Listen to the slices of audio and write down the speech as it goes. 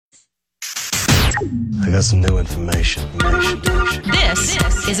I got some new information.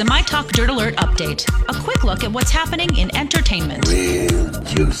 This is a My Talk Dirt Alert update. A quick look at what's happening in entertainment. Real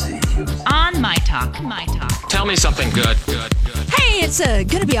juicy. On My Talk. Tell me something good. Hey, it's going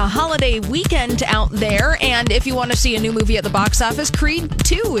to be a holiday weekend out there, and if you want to see a new movie at the box office, Creed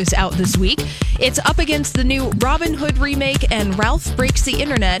 2 is out this week. It's up against the new Robin Hood remake and Ralph Breaks the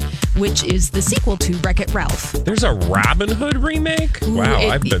Internet, which is the sequel to Wreck-It Ralph. There's a Robin Hood remake? Ooh, wow,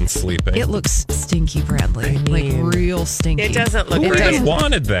 I've been sleeping. It looks stinky, Bradley. Like real stinky. It doesn't look Who great. even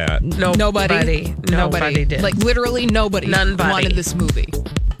wanted that? Nobody did. Like literally nobody wanted this movie.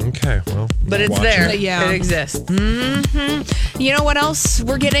 Okay, well. But it's watch there. it. Yeah. It exists. You know what else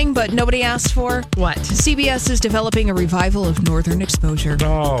we're getting, but nobody asked for? What? CBS is developing a revival of Northern Exposure.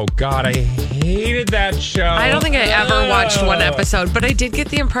 Oh, God, I hated that show. I don't think I ever watched one episode, but I did get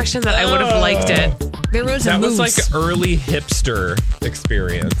the impression that I would have liked it. There was a That was moose. like early hipster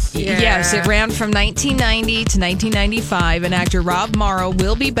experience. Yeah. Yes, it ran from 1990 to 1995, and actor Rob Morrow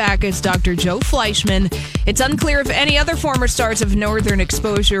will be back as Dr. Joe Fleischman. It's unclear if any other former stars of Northern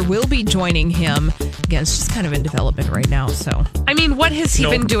Exposure will be joining him. Again, it's just kind of in development right now, so. I mean, what has he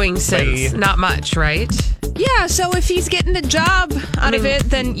been doing since? Not much, right? Yeah, so if he's getting a job out of it,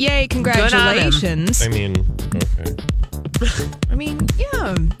 then yay, congratulations. I mean, okay. I mean,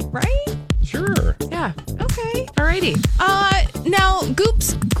 yeah, right? Sure. Yeah. Okay. Alrighty. Now,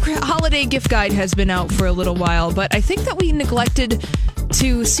 Goop's holiday gift guide has been out for a little while, but I think that we neglected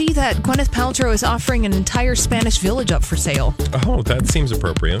to see that Gwyneth Paltrow is offering an entire Spanish village up for sale. Oh, that seems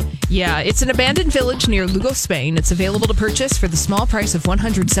appropriate. Yeah, it's an abandoned village near Lugo, Spain. It's available to purchase for the small price of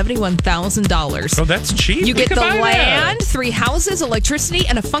 $171,000. Oh, that's cheap. You We get could the buy land, that. 3 houses, electricity,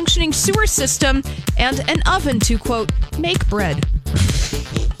 and a functioning sewer system, and an oven to, quote, make bread.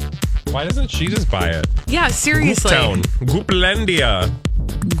 Why doesn't she just buy it? Yeah, seriously. Gooptown. Gooplandia.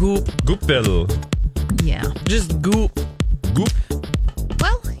 Goopville. Yeah. Just goop. Goop.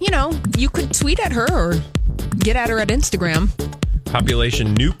 Well, you know, you could tweet at her or get at her at Instagram.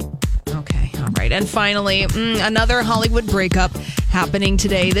 Population Nope. Okay, all right. And finally, another Hollywood breakup happening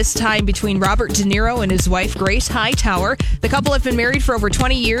today, this time between Robert De Niro and his wife, Grace Hightower. The couple have been married for over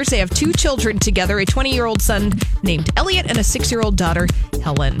 20 years. They have 2 children together, a 20-year-old son named Elliot and a 6-year-old daughter,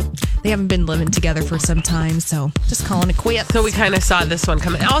 Helen. They haven't been living together for some time, so just calling it quits. So we kind of saw this one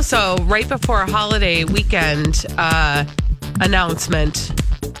coming. Also, right before a holiday weekend announcement,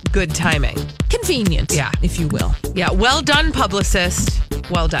 good timing. Convenient, Yeah. if you will. Yeah, well done, publicist.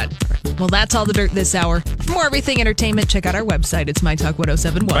 Well done. Well, that's all the dirt this hour. For more everything entertainment, check out our website. It's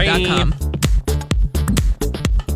mytalk1071.com.